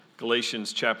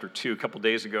Galatians chapter 2. A couple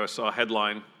days ago, I saw a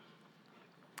headline.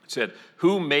 It said,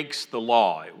 "Who makes the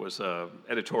law?" It was an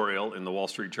editorial in the Wall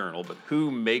Street Journal, but who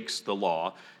makes the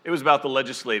law? It was about the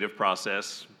legislative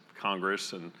process,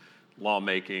 Congress and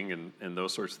lawmaking and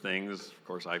those sorts of things. Of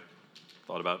course, I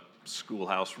thought about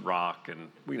Schoolhouse Rock,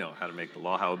 and we know how to make the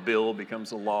law, how a bill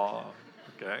becomes a law,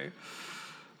 okay?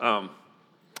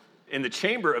 In the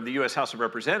chamber of the U.S. House of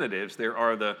Representatives, there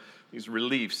are these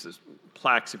reliefs, these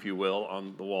plaques, if you will,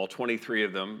 on the wall, 23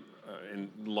 of them,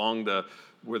 along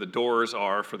where the doors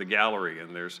are for the gallery.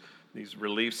 And there's these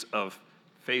reliefs of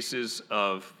faces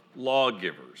of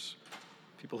lawgivers,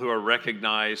 people who are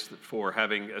recognized for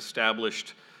having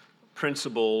established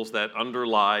principles that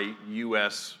underlie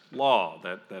U.S. law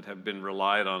that have been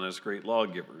relied on as great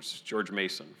lawgivers. George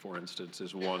Mason, for instance,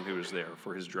 is one who is there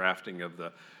for his drafting of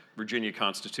the Virginia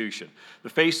Constitution. The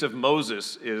face of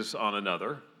Moses is on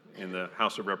another in the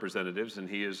House of Representatives, and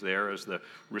he is there as the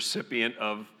recipient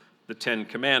of the Ten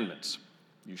Commandments.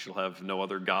 You shall have no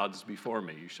other gods before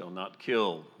me. You shall not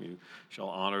kill. You shall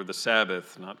honor the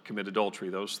Sabbath, not commit adultery,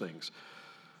 those things.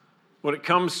 When it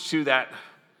comes to that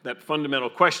fundamental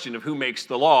question of who makes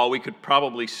the law, we could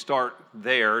probably start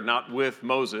there, not with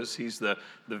Moses. He's the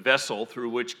vessel through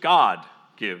which God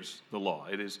gives the law.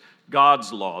 It is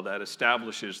God's law that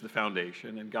establishes the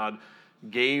foundation, and God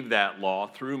gave that law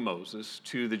through Moses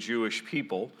to the Jewish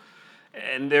people.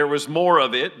 And there was more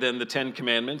of it than the Ten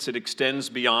Commandments. It extends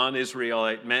beyond.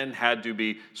 Israelite men had to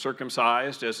be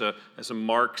circumcised as a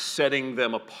mark setting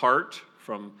them apart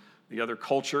from the other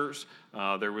cultures.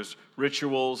 There was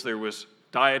rituals, there was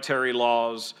dietary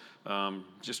laws,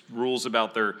 just rules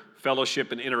about their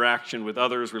fellowship and interaction with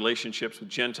others, relationships with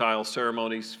Gentiles,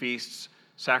 ceremonies, feasts,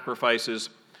 sacrifices,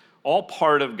 all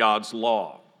part of God's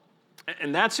law.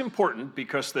 And that's important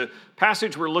because the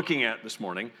passage we're looking at this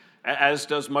morning, as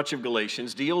does much of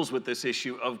Galatians, deals with this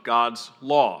issue of God's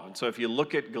law. And so if you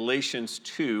look at Galatians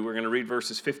 2, we're going to read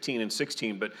verses 15 and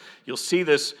 16, but you'll see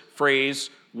this phrase,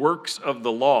 works of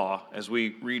the law, as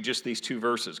we read just these two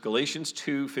verses. Galatians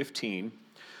 2:15,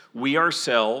 "We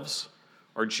ourselves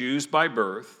are Jews by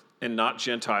birth and not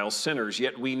Gentile sinners,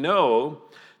 yet we know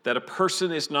that a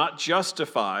person is not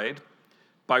justified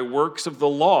by works of the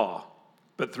law,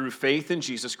 but through faith in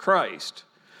Jesus Christ.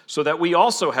 So that we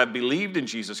also have believed in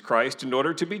Jesus Christ in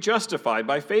order to be justified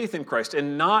by faith in Christ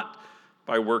and not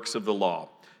by works of the law.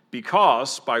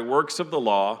 Because by works of the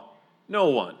law, no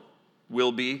one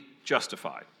will be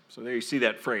justified." So there you see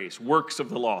that phrase, works of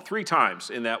the law, 3 times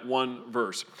in that one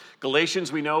verse.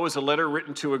 Galatians, we know, is a letter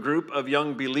written to a group of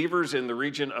young believers in the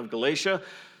region of Galatia,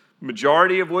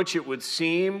 majority of which it would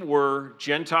seem were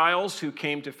Gentiles who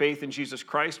came to faith in Jesus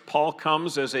Christ. Paul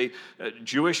comes as a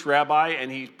Jewish rabbi,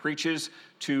 and he preaches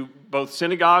to both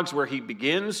synagogues where he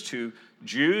begins, to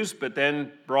Jews, but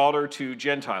then broader to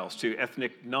Gentiles, to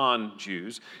ethnic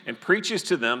non-Jews, and preaches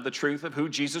to them the truth of who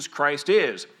Jesus Christ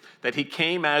is, that he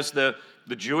came as the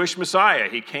Jewish Messiah.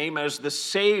 He came as the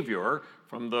Savior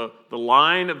from the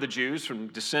line of the Jews,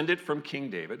 descended from King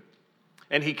David.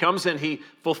 And he comes and he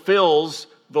fulfills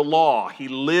the law. He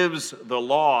lives the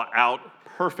law out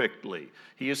perfectly.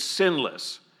 He is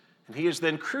sinless. And he is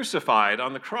then crucified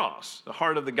on the cross. The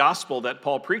heart of the gospel that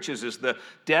Paul preaches is the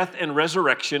death and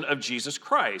resurrection of Jesus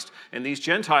Christ. And these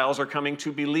Gentiles are coming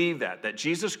to believe that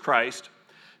Jesus Christ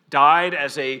died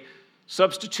as a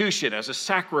substitution, as a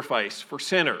sacrifice for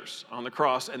sinners on the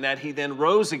cross, and that he then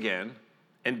rose again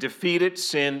and defeated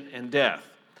sin and death.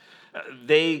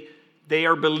 They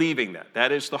are believing that.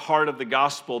 That is the heart of the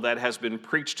gospel that has been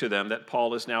preached to them, that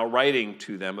Paul is now writing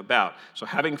to them about. So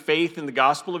having faith in the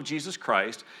gospel of Jesus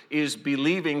Christ is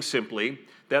believing simply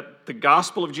that the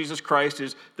gospel of Jesus Christ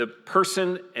is the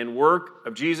person and work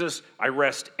of Jesus. I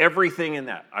rest everything in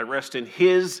that. I rest in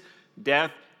his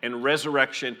death and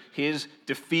resurrection, his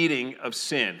defeating of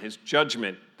sin. His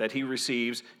judgment that he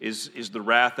receives is the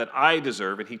wrath that I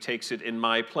deserve, and he takes it in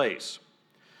my place.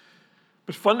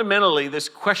 But fundamentally, this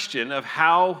question of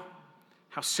how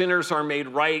sinners are made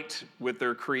right with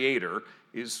their Creator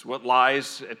is what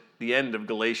lies at the end of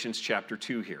Galatians chapter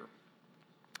 2 here.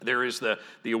 There is the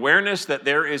awareness that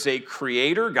there is a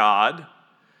Creator God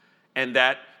and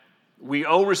that we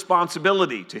owe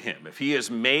responsibility to him. If he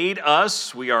has made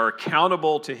us, we are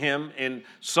accountable to him in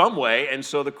some way. And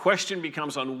so the question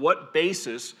becomes, on what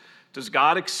basis does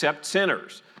God accept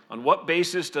sinners? On what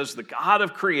basis does the God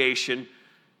of creation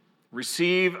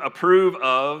approve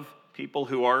of people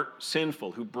who are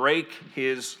sinful, who break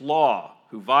his law,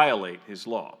 who violate his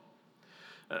law?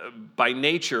 By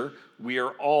nature, we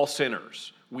are all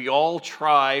sinners. We all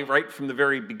try right from the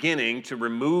very beginning to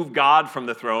remove God from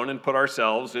the throne and put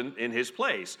ourselves in his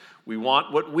place. We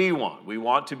want what we want. We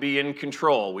want to be in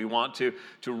control. We want to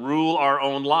rule our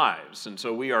own lives. And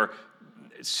so we are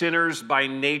sinners by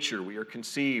nature. We are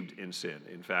conceived in sin,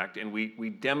 in fact, and we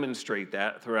demonstrate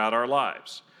that throughout our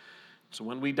lives. So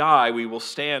when we die, we will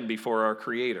stand before our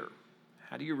Creator.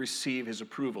 How do you receive his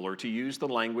approval? Or to use the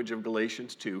language of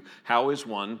Galatians 2, how is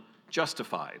one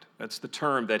justified? That's the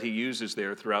term that he uses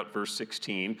there throughout verse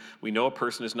 16. We know a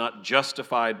person is not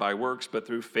justified by works, but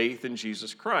through faith in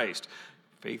Jesus Christ.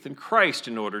 Faith in Christ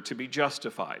in order to be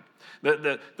justified.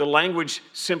 The language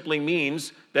simply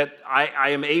means that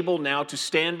I am able now to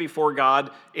stand before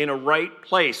God in a right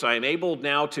place. I am able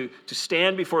now to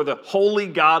stand before the holy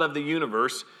God of the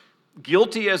universe,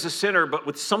 guilty as a sinner, but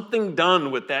with something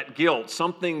done with that guilt,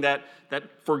 something that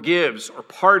forgives or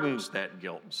pardons that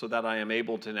guilt, so that I am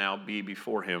able to now be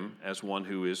before him as one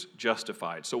who is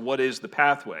justified. So what is the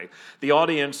pathway? The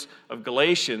audience of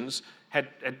Galatians had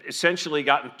essentially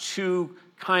gotten two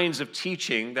kinds of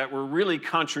teaching that were really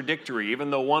contradictory, even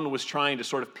though one was trying to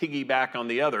sort of piggyback on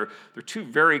the other. They're two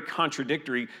very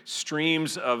contradictory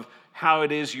streams of how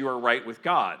it is you are right with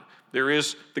God. There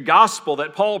is the gospel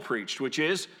that Paul preached, which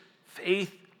is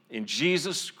faith in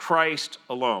Jesus Christ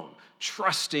alone,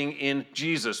 trusting in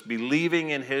Jesus,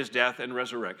 believing in his death and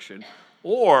resurrection,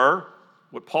 or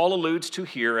what Paul alludes to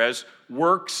here as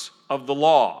works of the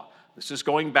law. This is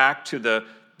going back to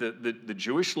the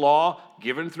Jewish law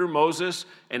given through Moses,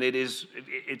 and it's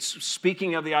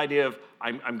speaking of the idea of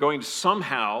I'm going to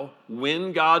somehow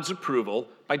win God's approval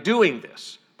by doing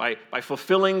this, by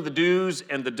fulfilling the do's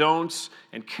and the don'ts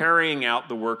and carrying out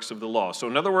the works of the law. So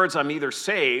in other words, I'm either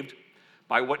saved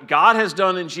by what God has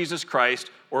done in Jesus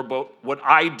Christ or by what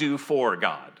I do for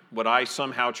God, what I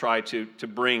somehow try to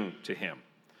bring to him.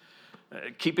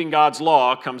 Keeping God's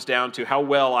law comes down to how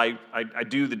well I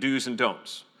do the do's and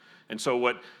don'ts. And so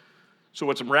what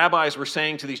some rabbis were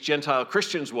saying to these Gentile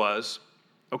Christians was,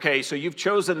 okay, so you've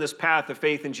chosen this path of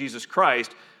faith in Jesus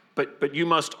Christ, but you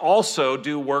must also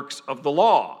do works of the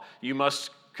law. You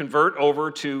must convert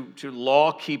over to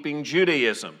law-keeping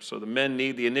Judaism. So the men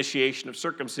need the initiation of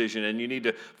circumcision, and you need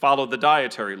to follow the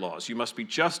dietary laws. You must be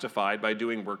justified by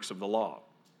doing works of the law.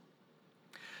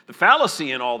 The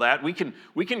fallacy in all that, we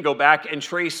can go back and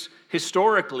trace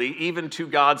historically even to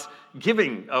God's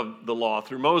giving of the law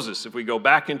through Moses. If we go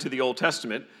back into the Old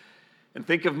Testament and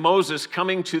think of Moses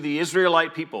coming to the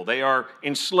Israelite people. They are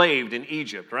enslaved in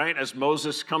Egypt, right? As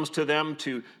Moses comes to them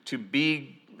to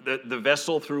be the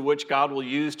vessel through which God will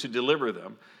use to deliver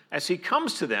them. As he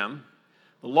comes to them,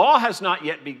 the law has not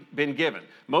yet been given.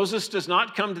 Moses does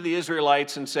not come to the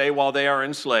Israelites and say, while they are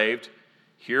enslaved,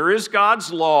 here is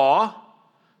God's law,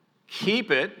 keep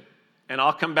it, and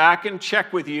I'll come back and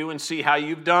check with you and see how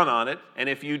you've done on it. And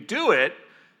if you do it,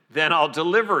 then I'll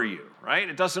deliver you, right?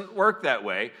 It doesn't work that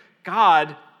way.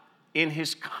 God, in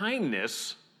his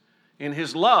kindness, in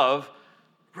his love,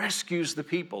 rescues the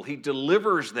people. He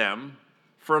delivers them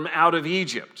from out of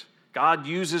Egypt. God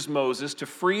uses Moses to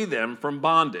free them from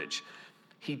bondage.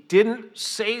 He didn't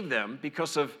save them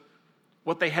because of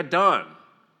what they had done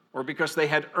or because they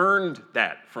had earned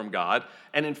that from God.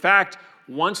 And in fact,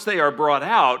 once they are brought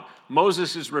out,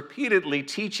 Moses is repeatedly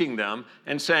teaching them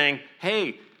and saying,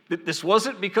 hey, this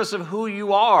wasn't because of who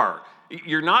you are.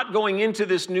 You're not going into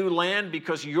this new land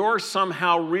because you're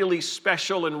somehow really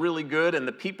special and really good and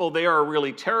the people there are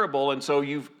really terrible, and so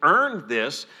you've earned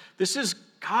this. This is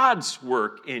God's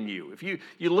work in you. If you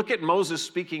look at Moses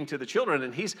speaking to the children,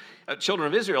 and he's children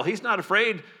of Israel, he's not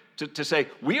afraid to say,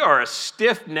 we are a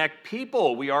stiff-necked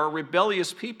people. We are a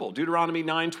rebellious people. Deuteronomy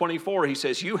 9:24, he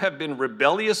says, you have been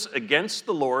rebellious against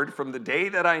the Lord from the day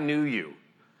that I knew you.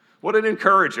 What an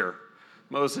encourager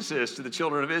Moses is to the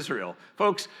children of Israel.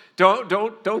 Folks,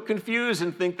 don't confuse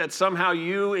and think that somehow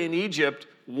you in Egypt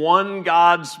won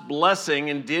God's blessing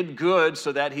and did good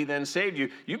so that he then saved you.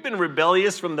 You've been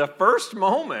rebellious from the first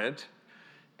moment,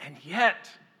 and yet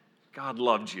God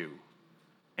loved you,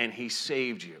 and he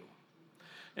saved you.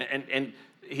 And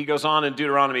he goes on in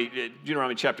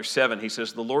Deuteronomy chapter 7, he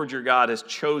says, the Lord your God has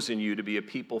chosen you to be a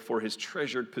people for his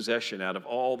treasured possession out of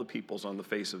all the peoples on the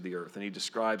face of the earth. And he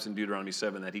describes in Deuteronomy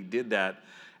 7 that he did that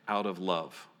out of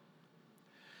love.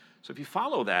 So if you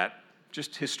follow that,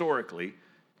 just historically,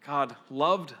 God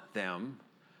loved them,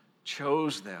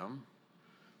 chose them,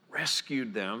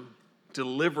 rescued them,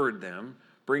 delivered them,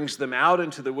 brings them out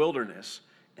into the wilderness,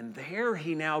 and there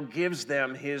he now gives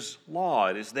them his law.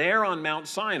 It is there on Mount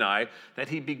Sinai that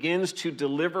he begins to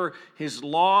deliver his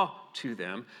law to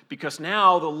them, because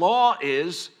now the law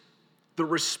is the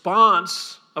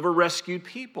response of a rescued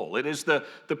people. It is the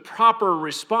proper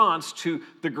response to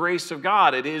the grace of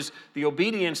God. It is the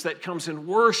obedience that comes in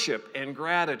worship and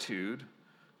gratitude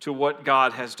to what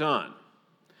God has done.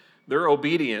 Their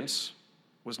obedience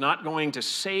was not going to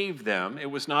save them. It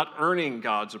was not earning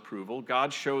God's approval.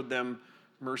 God showed them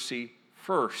mercy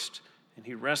first, and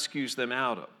he rescues them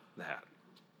out of that.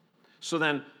 So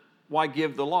then, why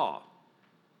give the law?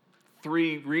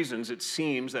 3 reasons, it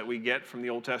seems, that we get from the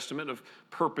Old Testament of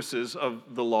purposes of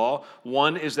the law.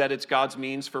 One is that it's God's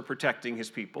means for protecting his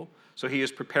people. So he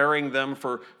is preparing them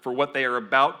for what they are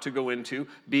about to go into,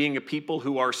 being a people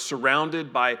who are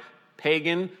surrounded by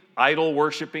pagan,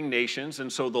 idol-worshiping nations.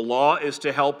 And so the law is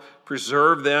to help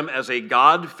preserve them as a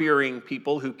God-fearing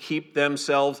people who keep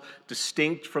themselves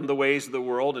distinct from the ways of the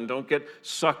world and don't get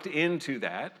sucked into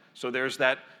that. So there's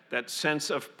that sense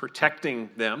of protecting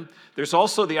them. There's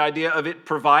also the idea of it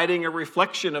providing a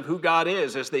reflection of who God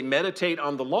is as they meditate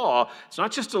on the law. It's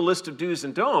not just a list of do's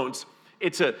and don'ts.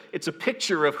 It's a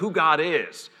picture of who God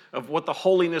is, of what the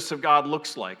holiness of God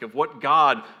looks like, of what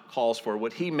God calls for,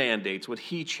 what he mandates, what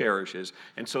he cherishes.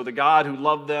 And so the God who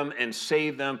loved them and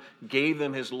saved them gave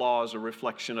them his law as a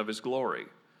reflection of his glory.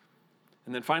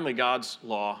 And then finally, God's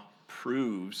law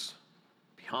proves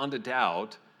beyond a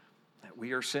doubt that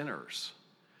we are sinners.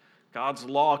 God's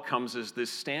law comes as this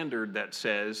standard that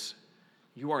says,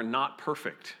 you are not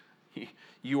perfect.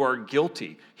 You are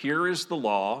guilty. Here is the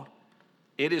law.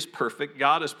 It is perfect.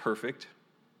 God is perfect.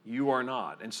 You are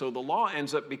not. And so the law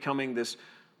ends up becoming this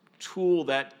tool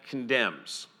that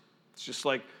condemns. It's just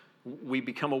like we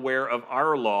become aware of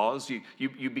our laws.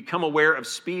 You become aware of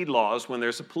speed laws when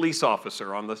there's a police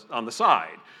officer on the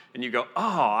side. And you go,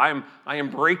 I am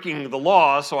breaking the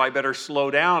law, so I better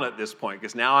slow down at this point,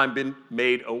 because now I've been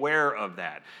made aware of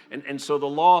that. And so the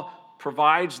law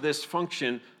provides this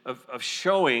function of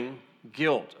showing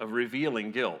guilt, of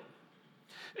revealing guilt.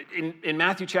 In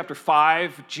Matthew chapter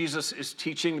 5, Jesus is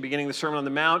teaching, the beginning of the Sermon on the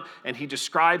Mount, and he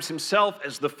describes himself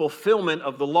as the fulfillment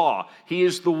of the law. He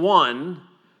is the one,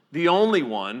 the only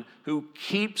one, who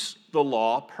keeps the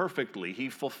law perfectly. He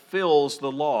fulfills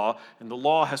the law, and the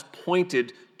law has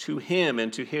pointed to him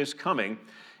and to his coming.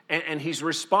 And he's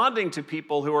responding to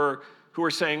people who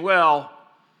are saying, well,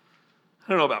 I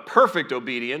don't know about perfect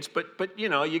obedience, but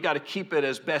you got to keep it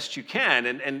as best you can.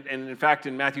 And in fact,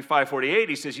 in Matthew 5:48,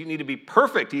 he says you need to be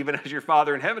perfect, even as your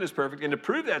Father in heaven is perfect. And to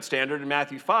prove that standard, in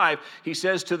Matthew 5, he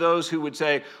says to those who would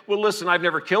say, well, listen, I've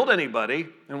never killed anybody.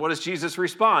 And what does Jesus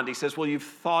respond? He says, well, you've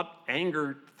thought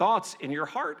anger thoughts in your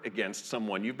heart against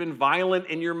someone. You've been violent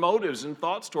in your motives and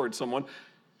thoughts towards someone.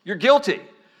 You're guilty.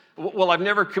 Well, I've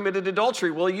never committed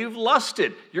adultery. Well, you've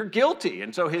lusted. You're guilty.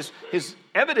 And so his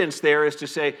evidence there is to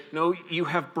say, no, you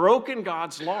have broken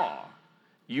God's law.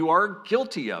 You are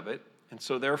guilty of it. And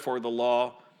so therefore the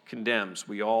law condemns.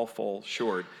 We all fall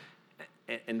short.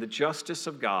 And the justice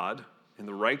of God and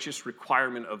the righteous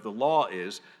requirement of the law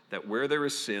is that where there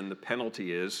is sin, the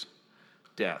penalty is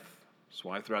death. That's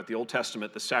why throughout the Old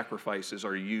Testament, the sacrifices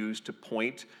are used to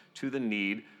point to the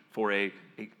need for a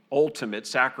ultimate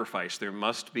sacrifice. There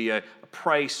must be a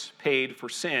price paid for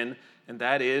sin, and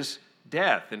that is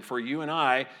death. And for you and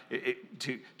I,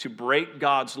 to break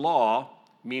God's law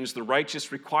means the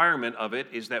righteous requirement of it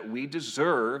is that we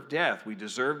deserve death. We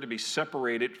deserve to be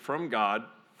separated from God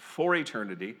for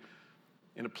eternity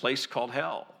in a place called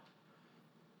hell.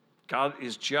 God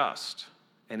is just,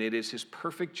 and it is his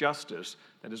perfect justice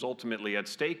that is ultimately at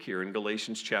stake here in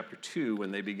Galatians chapter 2 when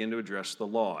they begin to address the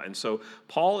law. And so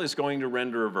Paul is going to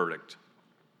render a verdict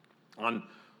on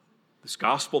this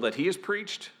gospel that he has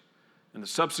preached and the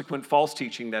subsequent false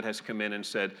teaching that has come in and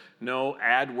said, no,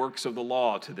 add works of the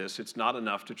law to this. It's not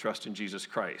enough to trust in Jesus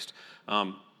Christ.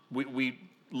 We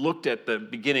looked at the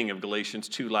beginning of Galatians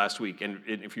 2 last week, and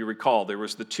if you recall, there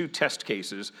was the 2 test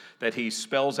cases that he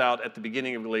spells out at the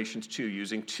beginning of Galatians 2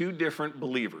 using 2 different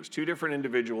believers, 2 different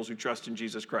individuals who trust in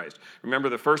Jesus Christ. Remember,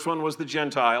 the first one was the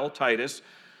Gentile, Titus,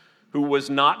 who was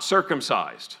not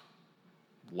circumcised.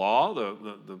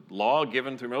 The law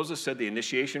given through Moses said the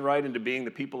initiation rite into being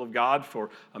the people of God for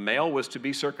a male was to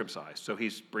be circumcised. So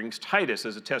he brings Titus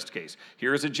as a test case.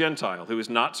 Here is a Gentile who is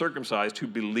not circumcised, who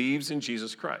believes in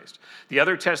Jesus Christ. The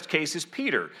other test case is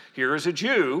Peter. Here is a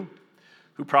Jew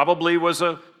who probably was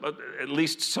at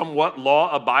least somewhat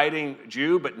law-abiding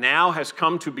Jew, but now has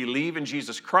come to believe in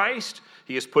Jesus Christ.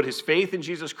 He has put his faith in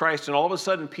Jesus Christ, and all of a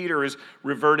sudden Peter is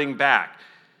reverting back.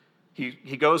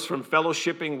 He goes from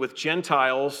fellowshipping with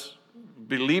Gentiles,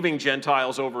 believing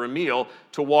Gentiles over a meal,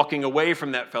 to walking away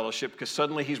from that fellowship because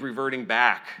suddenly he's reverting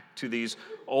back to these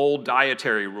old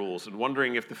dietary rules and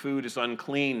wondering if the food is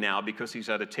unclean now because he's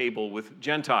at a table with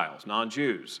Gentiles,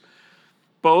 non-Jews.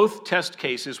 Both test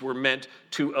cases were meant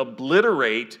to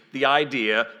obliterate the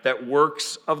idea that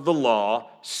works of the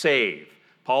law save.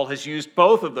 Paul has used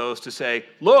both of those to say,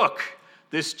 look,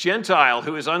 this Gentile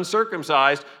who is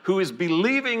uncircumcised, who is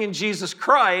believing in Jesus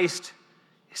Christ,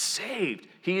 is saved.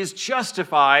 He is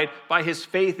justified by his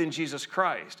faith in Jesus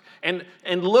Christ. And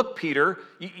look, Peter,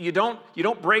 you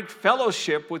don't break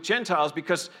fellowship with Gentiles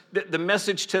because the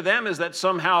message to them is that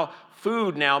somehow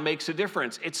food now makes a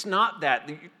difference. It's not that.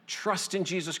 You trust in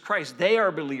Jesus Christ. They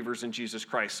are believers in Jesus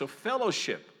Christ. So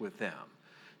fellowship with them.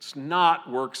 It's not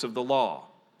works of the law.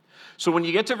 So when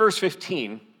you get to verse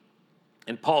 15,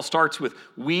 and Paul starts with,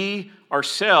 we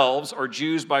ourselves are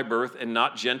Jews by birth and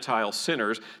not Gentile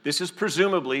sinners. This is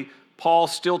presumably Paul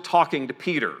still talking to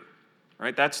Peter.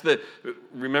 Right?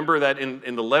 Remember that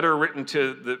in the letter written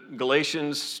to the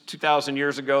Galatians 2,000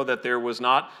 years ago that there was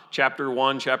not chapter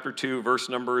 1, chapter 2, verse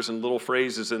numbers and little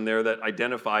phrases in there that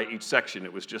identify each section.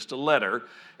 It was just a letter.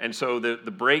 And so the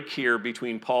break here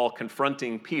between Paul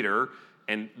confronting Peter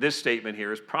and this statement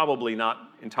here is probably not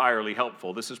entirely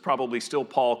helpful. This is probably still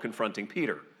Paul confronting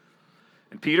Peter.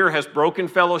 And Peter has broken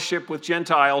fellowship with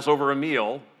Gentiles over a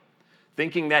meal,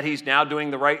 thinking that he's now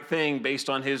doing the right thing based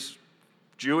on his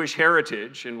Jewish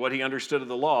heritage and what he understood of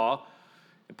the law.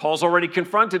 And Paul's already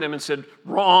confronted him and said,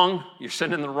 wrong, you're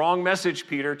sending the wrong message,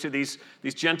 Peter, to these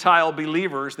Gentile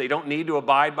believers. They don't need to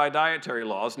abide by dietary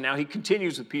laws. And now he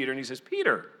continues with Peter and he says,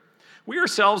 Peter, we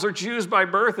ourselves are Jews by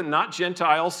birth and not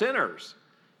Gentile sinners.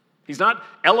 He's not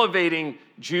elevating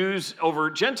Jews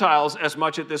over Gentiles as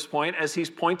much at this point as he's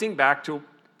pointing back to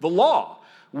the law.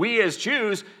 We as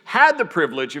Jews had the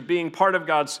privilege of being part of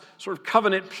God's sort of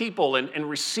covenant people and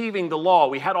receiving the law.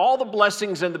 We had all the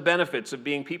blessings and the benefits of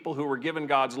being people who were given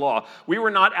God's law. We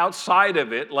were not outside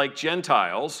of it like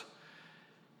Gentiles.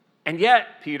 And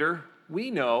yet, Peter,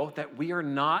 we know that we are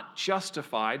not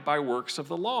justified by works of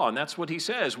the law. And that's what he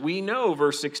says. We know,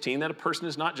 verse 16, that a person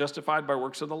is not justified by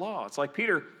works of the law. It's like,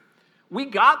 Peter, we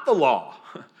got the law.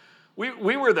 We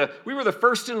were the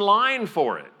first in line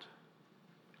for it.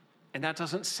 And that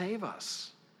doesn't save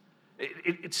us.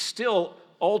 It's still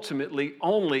ultimately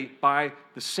only by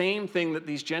the same thing that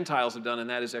these Gentiles have done, and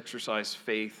that is exercise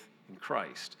faith in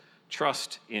Christ,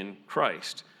 trust in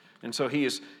Christ. And so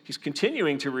he's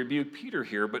continuing to rebuke Peter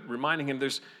here, but reminding him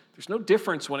there's no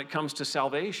difference when it comes to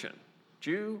salvation.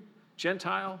 Jew,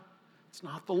 Gentile, it's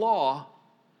not the law,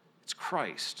 it's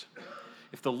Christ.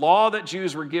 If the law that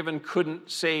Jews were given couldn't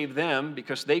save them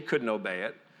because they couldn't obey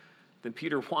it, then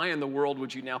Peter, why in the world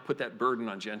would you now put that burden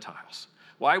on Gentiles?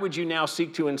 Why would you now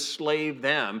seek to enslave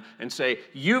them and say,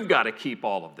 you've got to keep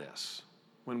all of this,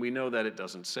 when we know that it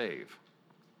doesn't save?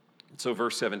 And so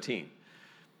verse 17,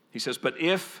 he says, but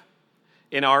if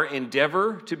in our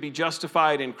endeavor to be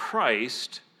justified in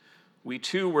Christ, we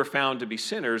too were found to be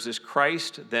sinners, is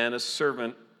Christ then a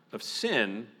servant of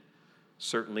sin?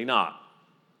 Certainly not.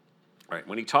 All right,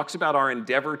 when he talks about our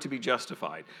endeavor to be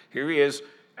justified, here he is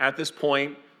at this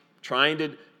point, trying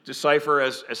to decipher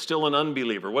as still an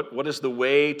unbeliever. What is the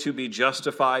way to be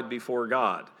justified before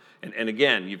God? And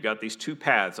again, you've got these two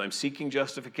paths. I'm seeking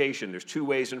justification. There's two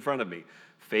ways in front of me.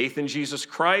 Faith in Jesus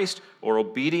Christ or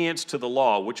obedience to the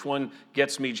law. Which one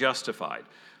gets me justified?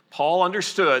 Paul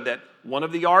understood that one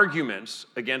of the arguments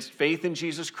against faith in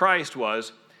Jesus Christ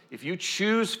was, if you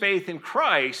choose faith in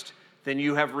Christ, then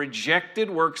you have rejected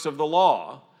works of the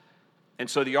law. And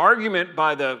so the argument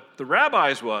by the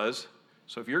rabbis was,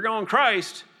 so if you're going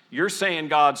Christ, you're saying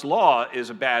God's law is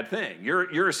a bad thing.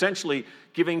 You're essentially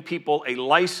giving people a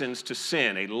license to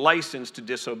sin, a license to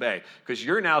disobey, because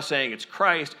you're now saying it's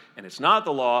Christ and it's not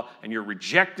the law, and you're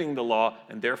rejecting the law,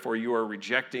 and therefore you are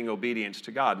rejecting obedience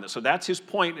to God. And so that's his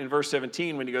point in verse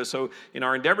 17 when he goes, so in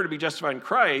our endeavor to be justified in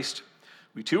Christ,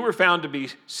 we too were found to be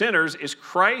sinners. Is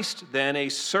Christ then a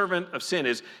servant of sin?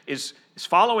 Is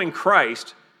following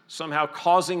Christ somehow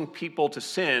causing people to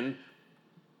sin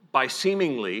by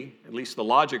seemingly, at least the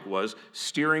logic was,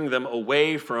 steering them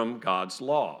away from God's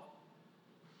law?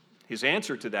 His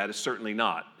answer to that is certainly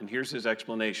not. And here's his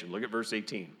explanation. Look at verse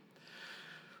 18.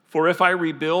 For if I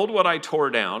rebuild what I tore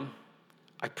down,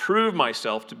 I prove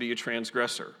myself to be a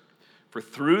transgressor. For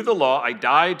through the law I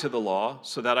died to the law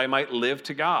so that I might live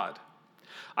to God.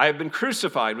 I have been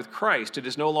crucified with Christ. It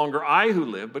is no longer I who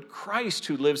live, but Christ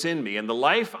who lives in me. And the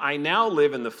life I now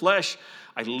live in the flesh,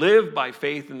 I live by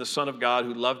faith in the Son of God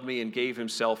who loved me and gave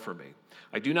himself for me.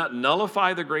 I do not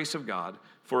nullify the grace of God,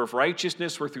 for if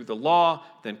righteousness were through the law,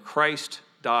 then Christ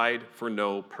died for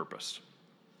no purpose.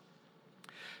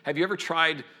 Have you ever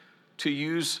tried to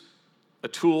use a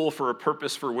tool for a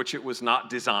purpose for which it was not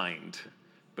designed,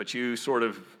 but you sort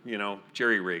of,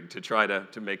 jerry-rigged to try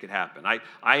to make it happen?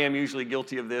 I am usually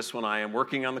guilty of this when I am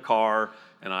working on the car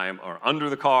and are under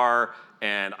the car,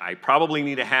 and I probably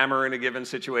need a hammer in a given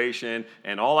situation,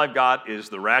 and all I've got is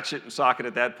the ratchet and socket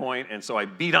at that point, and so I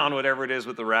beat on whatever it is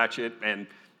with the ratchet and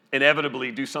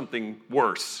inevitably do something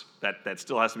worse that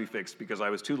still has to be fixed because I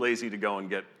was too lazy to go and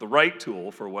get the right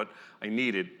tool for what I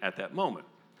needed at that moment.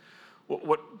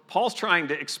 What Paul's trying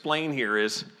to explain here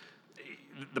is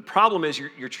the problem is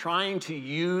you're trying to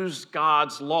use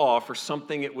God's law for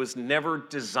something it was never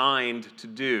designed to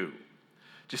do.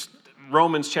 Just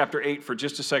Romans chapter 8 for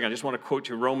just a second. I just want to quote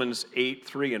you Romans 8,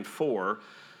 3 and 4,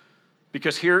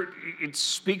 because here it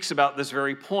speaks about this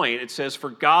very point. It says, "For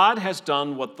God has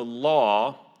done what the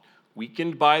law,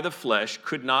 weakened by the flesh,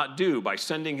 could not do. By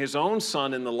sending his own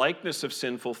Son in the likeness of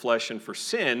sinful flesh and for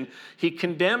sin, he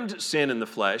condemned sin in the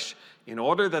flesh in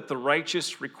order that the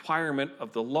righteous requirement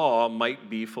of the law might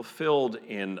be fulfilled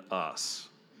in us."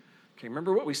 Okay,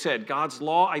 remember what we said. God's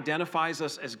law identifies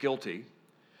us as guilty,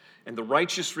 and the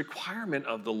righteous requirement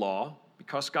of the law,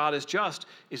 because God is just,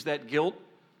 is that guilt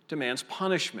demands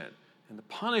punishment. And the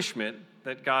punishment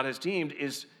that God has deemed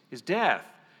is death.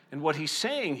 And what he's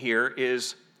saying here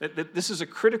is that this is a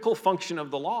critical function of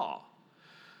the law.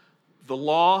 The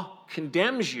law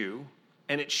condemns you,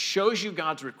 and it shows you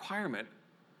God's requirement,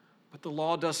 but the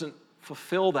law doesn't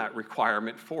fulfill that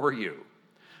requirement for you.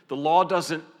 The law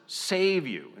doesn't save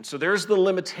you. And so there's the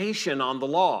limitation on the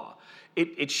law.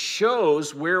 It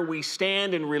shows where we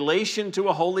stand in relation to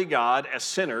a holy God as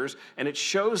sinners, and it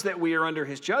shows that we are under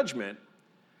his judgment,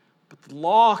 but the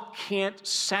law can't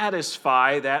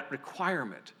satisfy that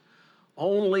requirement.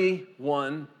 Only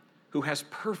one who has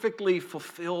perfectly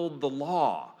fulfilled the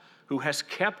law, who has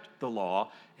kept the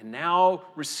law, and now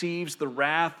receives the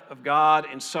wrath of God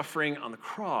in suffering on the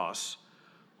cross,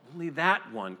 only that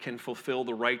one can fulfill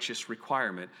the righteous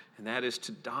requirement, and that is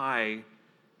to die in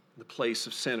the place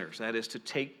of sinners. That is to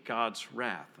take God's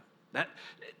wrath.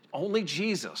 Only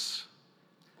Jesus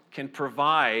can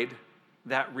provide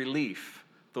that relief.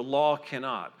 The law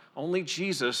cannot. Only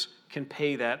Jesus can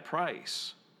pay that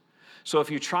price. So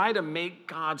if you try to make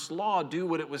God's law do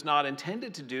what it was not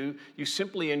intended to do, you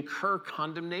simply incur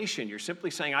condemnation. You're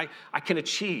simply saying, I can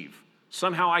achieve.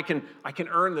 Somehow I can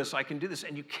earn this, I can do this,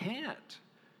 and you can't.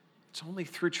 It's only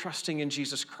through trusting in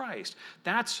Jesus Christ.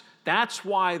 That's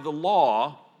why the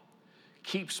law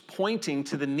keeps pointing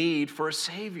to the need for a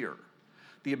Savior.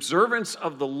 The observance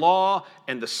of the law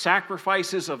and the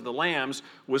sacrifices of the lambs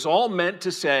was all meant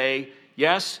to say,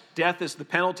 yes, death is the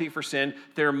penalty for sin.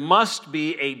 There must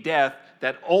be a death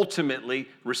that ultimately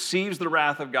receives the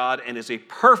wrath of God and is a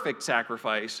perfect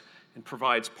sacrifice and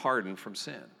provides pardon from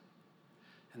sin.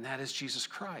 And that is Jesus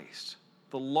Christ.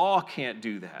 The law can't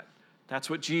do that. That's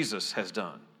what Jesus has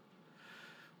done.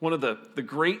 One of the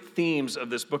great themes of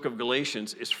this book of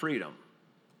Galatians is freedom.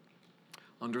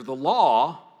 Under the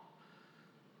law,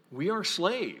 we are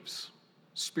slaves.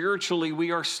 Spiritually, we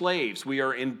are slaves. We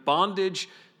are in bondage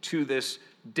to this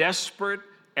desperate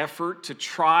effort to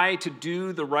try to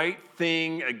do the right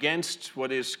thing against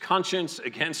what is conscience,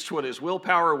 against what is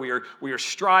willpower. We are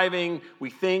striving, we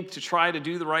think, to try to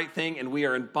do the right thing, and we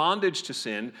are in bondage to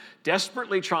sin,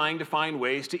 desperately trying to find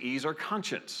ways to ease our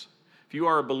conscience. If you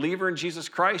are a believer in Jesus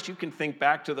Christ, you can think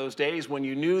back to those days when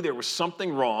you knew there was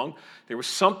something wrong, there was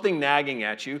something nagging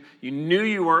at you, you knew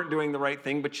you weren't doing the right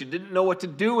thing, but you didn't know what to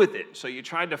do with it. So you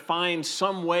tried to find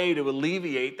some way to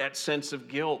alleviate that sense of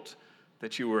guilt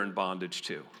that you were in bondage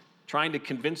to, trying to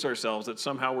convince ourselves that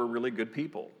somehow we're really good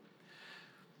people.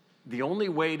 The only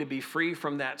way to be free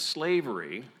from that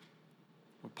slavery,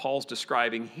 what Paul's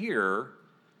describing here,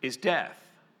 is death.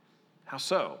 How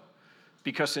so?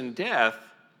 Because in death,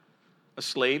 a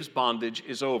slave's bondage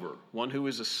is over. One who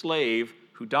is a slave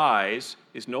who dies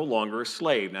is no longer a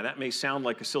slave. Now, that may sound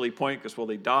like a silly point because, well,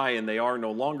 they die and they are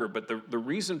no longer. But the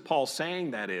reason Paul's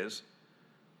saying that is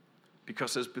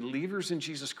because as believers in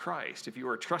Jesus Christ, if you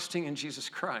are trusting in Jesus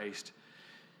Christ,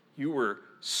 you were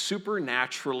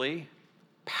supernaturally,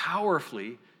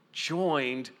 powerfully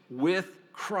joined with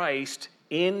Christ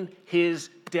in his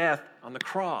death on the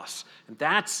cross. And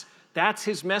that's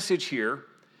his message here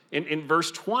in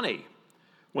verse 20.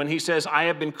 When he says, I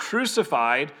have been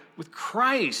crucified with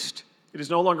Christ. It is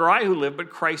no longer I who live, but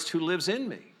Christ who lives in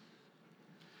me.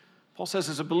 Paul says,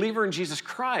 as a believer in Jesus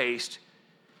Christ,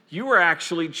 you are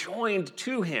actually joined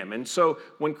to him. And so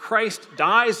when Christ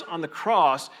dies on the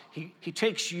cross, he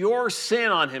takes your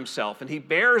sin on himself, and he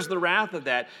bears the wrath of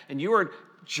that, and you are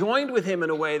joined with him in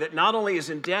a way that not only is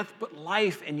in death, but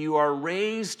life, and you are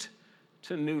raised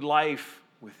to new life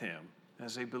with him.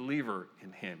 As a believer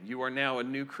in him, you are now a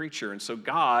new creature. And so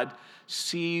God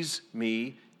sees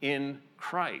me in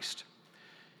Christ.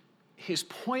 His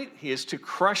point is to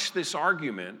crush this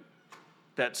argument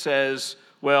that says,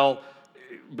 well,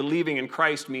 believing in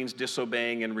Christ means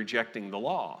disobeying and rejecting the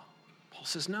law. Paul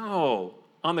says, no.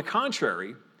 On the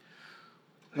contrary,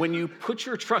 when you put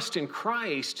your trust in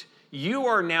Christ, you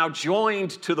are now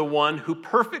joined to the one who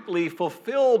perfectly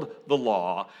fulfilled the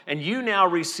law, and you now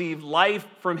receive life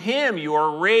from him. You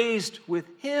are raised with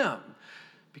him.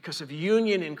 Because of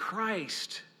union in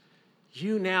Christ,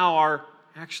 you now are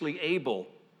actually able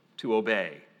to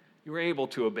obey. You are able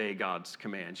to obey God's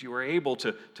commands. You are able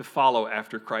to follow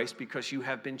after Christ because you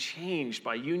have been changed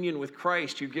by union with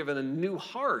Christ. You're given a new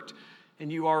heart,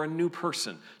 and you are a new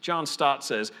person. John Stott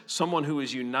says, someone who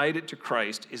is united to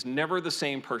Christ is never the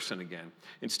same person again.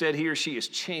 Instead, he or she is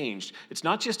changed. It's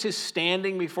not just his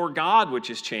standing before God which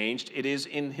is changed. It is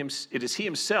he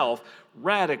himself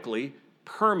radically,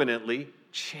 permanently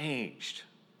changed.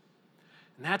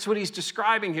 And that's what he's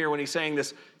describing here when he's saying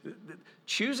this.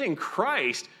 Choosing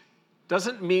Christ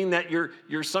doesn't mean that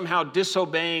you're somehow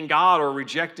disobeying God or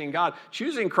rejecting God.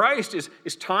 Choosing Christ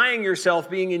is tying yourself,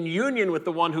 being in union with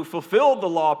the one who fulfilled the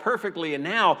law perfectly, and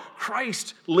now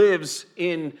Christ lives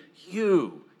in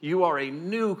you. You are a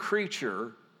new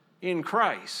creature in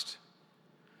Christ.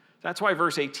 That's why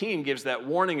verse 18 gives that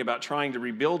warning about trying to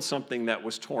rebuild something that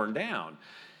was torn down.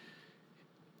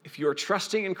 If you're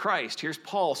trusting in Christ, here's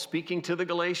Paul speaking to the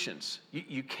Galatians.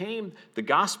 You came, the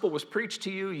gospel was preached to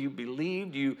you, you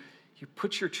believed, you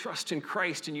put your trust in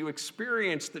Christ, and you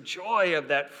experienced the joy of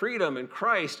that freedom in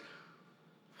Christ.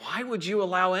 Why would you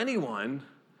allow anyone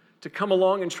to come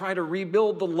along and try to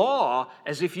rebuild the law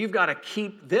as if you've got to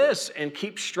keep this and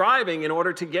keep striving in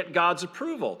order to get God's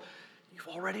approval? You've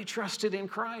already trusted in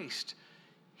Christ.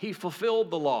 He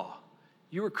fulfilled the law.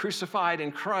 You were crucified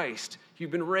in Christ.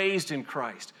 You've been raised in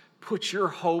Christ. Put your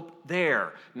hope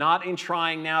there, not in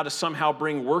trying now to somehow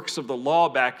bring works of the law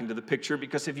back into the picture,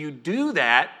 because if you do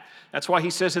that, that's why he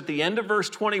says at the end of verse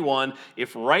 21,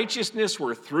 if righteousness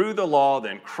were through the law,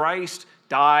 then Christ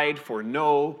died for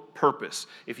no purpose.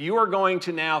 If you are going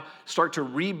to now start to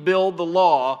rebuild the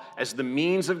law as the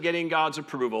means of getting God's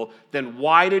approval, then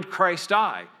why did Christ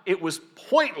die? It was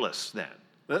pointless then.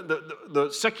 The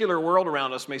secular world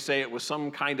around us may say it was some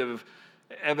kind of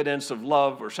evidence of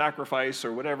love or sacrifice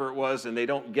or whatever it was, and they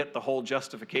don't get the whole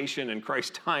justification and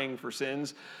Christ dying for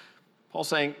sins. Paul's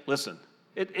saying, listen,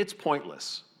 it's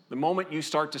pointless. The moment you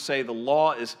start to say the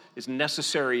law is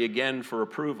necessary again for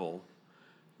approval,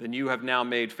 then you have now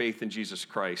made faith in Jesus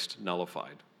Christ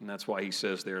nullified. And that's why he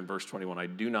says there in verse 21, I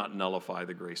do not nullify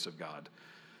the grace of God.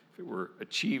 If it were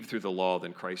achieved through the law,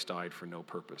 then Christ died for no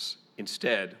purpose.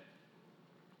 Instead,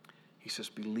 he says,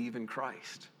 believe in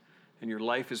Christ, and your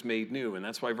life is made new. And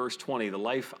that's why verse 20, the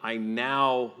life I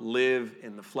now live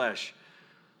in the flesh,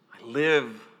 I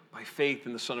live by faith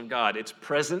in the Son of God. It's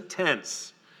present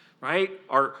tense, right?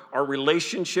 Our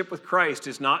relationship with Christ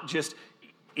is not just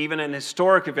even an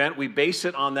historic event. We base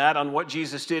it on that, on what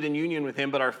Jesus did in union with him.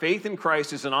 But our faith in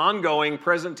Christ is an ongoing,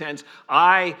 present tense.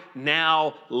 I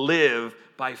now live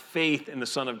by faith in the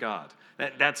Son of God.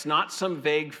 That's not some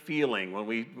vague feeling when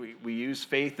we use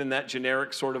faith in that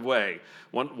generic sort of way.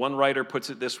 One writer puts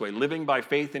it this way: living by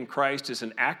faith in Christ is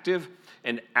an active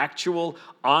and actual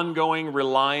ongoing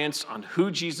reliance on who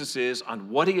Jesus is,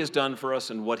 on what he has done for us,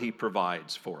 and what he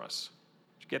provides for us.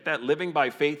 Did you get that? Living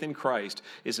by faith in Christ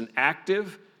is an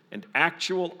active and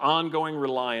actual ongoing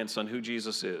reliance on who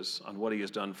Jesus is, on what he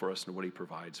has done for us and what he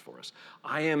provides for us.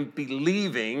 I am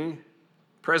believing,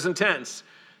 present tense,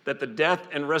 that the death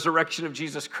and resurrection of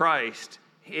Jesus Christ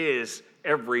is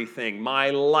everything.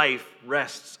 My life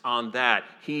rests on that.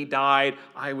 He died,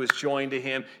 I was joined to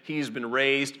him. He's been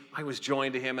raised, I was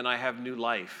joined to him, and I have new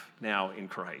life now in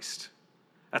Christ.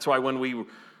 That's why when we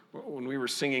were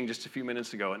singing just a few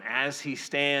minutes ago, and as he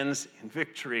stands in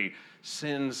victory,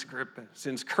 sin's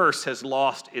curse has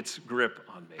lost its grip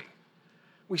on me.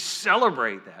 We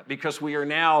celebrate that because we are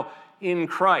now in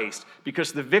Christ,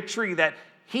 because the victory that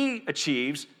he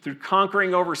achieves through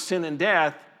conquering over sin and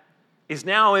death is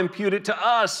now imputed to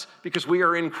us because we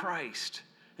are in Christ.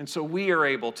 And so we are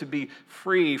able to be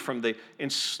free from the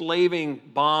enslaving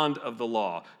bond of the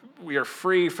law. We are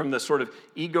free from the sort of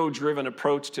ego-driven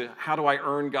approach to how do I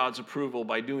earn God's approval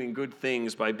by doing good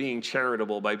things, by being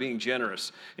charitable, by being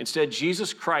generous. Instead,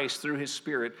 Jesus Christ, through his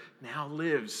Spirit, now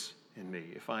lives in me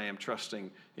if I am trusting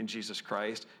in Jesus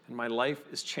Christ, and my life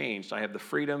is changed. I have the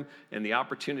freedom and the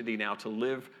opportunity now to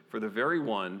live for the very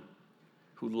one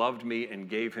who loved me and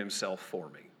gave himself for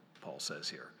me, Paul says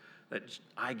here. That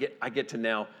I get to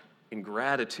now, in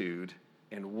gratitude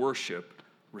and worship,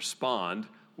 respond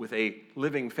with a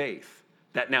living faith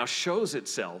that now shows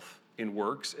itself in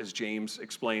works, as James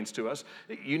explains to us.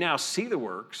 You now see the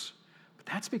works, but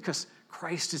that's because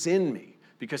Christ is in me,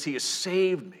 because he has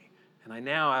saved me. And I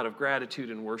now, out of gratitude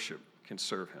and worship, can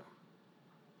serve him.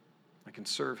 I can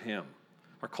serve him.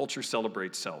 Our culture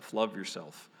celebrates self. Love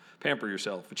yourself. Pamper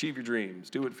yourself. Achieve your dreams.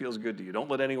 Do what feels good to you. Don't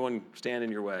let anyone stand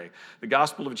in your way. The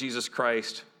gospel of Jesus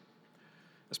Christ,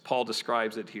 as Paul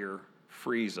describes it here,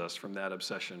 frees us from that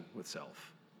obsession with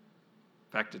self.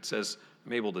 In fact, it says,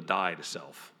 I'm able to die to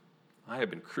self. I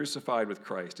have been crucified with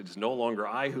Christ. It is no longer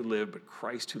I who live, but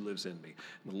Christ who lives in me.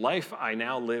 The life I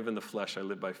now live in the flesh, I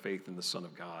live by faith in the Son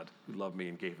of God, who loved me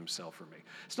and gave himself for me.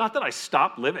 It's not that I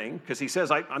stopped living, because he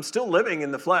says I'm still living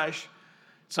in the flesh.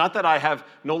 It's not that I have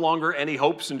no longer any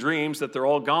hopes and dreams, that they're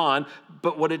all gone.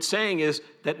 But what it's saying is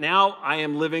that now I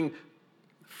am living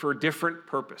for a different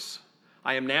purpose.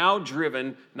 I am now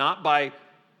driven not by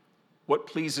what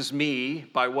pleases me,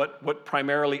 by what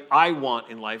primarily I want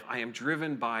in life. I am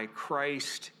driven by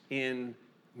Christ in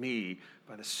me,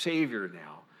 by the Savior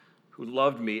now, who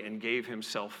loved me and gave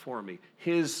himself for me.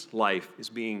 His life is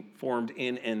being formed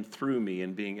in and through me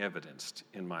and being evidenced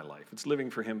in my life. It's living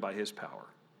for him by his power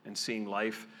and seeing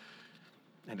life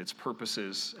and its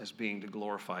purposes as being to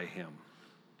glorify him.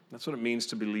 That's what it means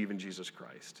to believe in Jesus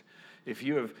Christ. If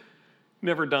you have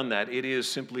never done that, it is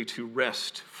simply to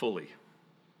rest fully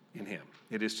in him.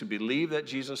 It is to believe that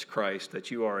Jesus Christ, that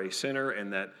you are a sinner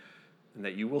and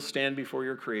that you will stand before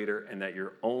your Creator and that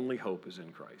your only hope is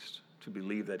in Christ. To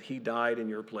believe that he died in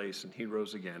your place and he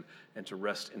rose again, and to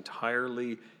rest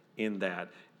entirely in that.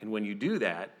 And when you do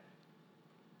that,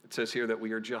 it says here that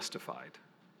we are justified.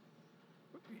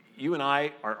 You and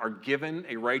I are given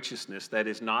a righteousness that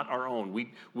is not our own.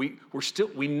 We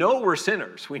know we're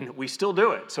sinners. We still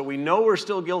do it. So we know we're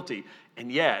still guilty.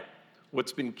 And yet,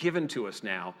 what's been given to us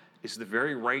now is the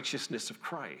very righteousness of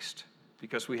Christ.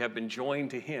 Because we have been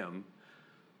joined to him,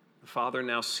 the Father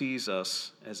now sees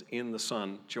us as in the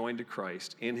Son, joined to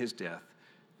Christ in his death,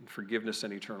 and forgiveness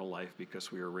and eternal life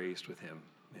because we are raised with him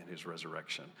in his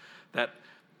resurrection.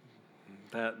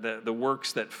 The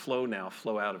works that flow now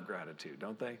flow out of gratitude,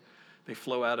 don't they? They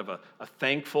flow out of a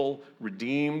thankful,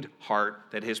 redeemed heart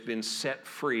that has been set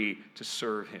free to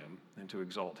serve him and to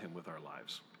exalt him with our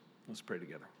lives. Let's pray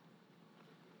together.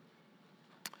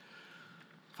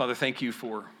 Father, thank you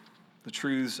for the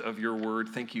truths of your word.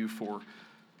 Thank you for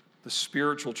the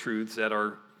spiritual truths that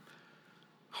are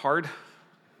hard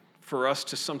for us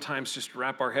to sometimes just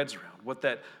wrap our heads around. What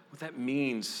that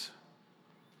means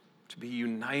to be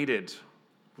united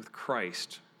with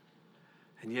Christ.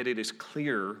 And yet it is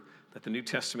clear that the New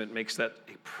Testament makes that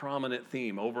a prominent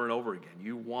theme over and over again.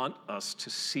 You want us to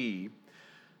see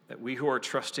that we who are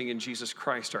trusting in Jesus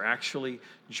Christ are actually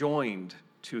joined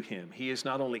to him. He is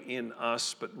not only in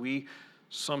us, but we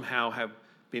somehow have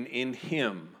been in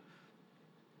him.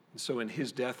 And so in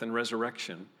his death and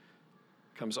resurrection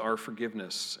comes our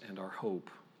forgiveness and our hope.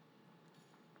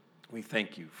 We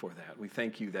thank you for that. We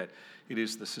thank you that it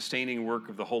is the sustaining work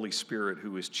of the Holy Spirit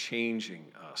who is changing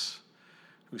us,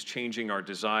 who's changing our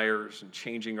desires and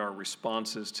changing our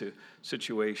responses to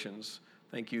situations.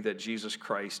 Thank you that Jesus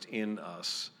Christ in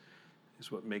us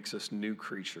is what makes us new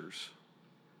creatures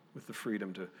with the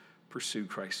freedom to pursue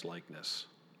Christ's likeness.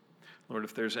 Lord,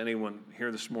 if there's anyone here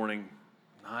this morning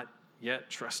not yet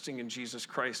trusting in Jesus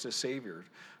Christ as Savior,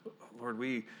 Lord,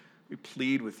 we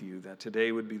plead with you that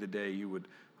today would be the day you would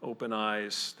open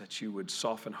eyes, that you would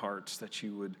soften hearts, that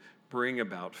you would bring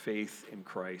about faith in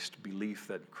Christ, belief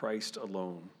that Christ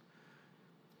alone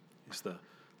is the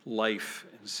life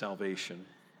and salvation,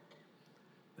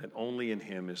 that only in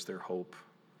him is there hope,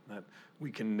 that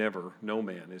we can never, no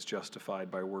man is justified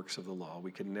by works of the law.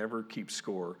 We can never keep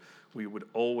score. We would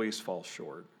always fall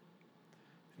short.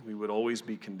 And we would always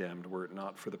be condemned were it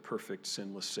not for the perfect,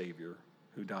 sinless Savior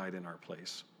who died in our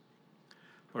place.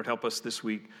 Lord, help us this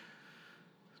week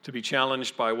to be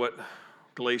challenged by what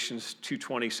Galatians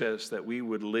 2:20 says, that we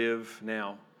would live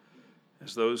now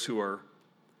as those who are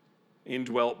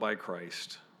indwelt by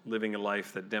Christ, living a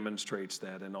life that demonstrates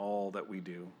that in all that we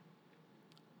do.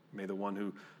 May the one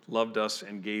who loved us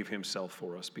and gave himself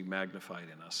for us be magnified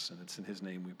in us. And it's in his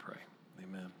name we pray.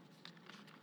 Amen.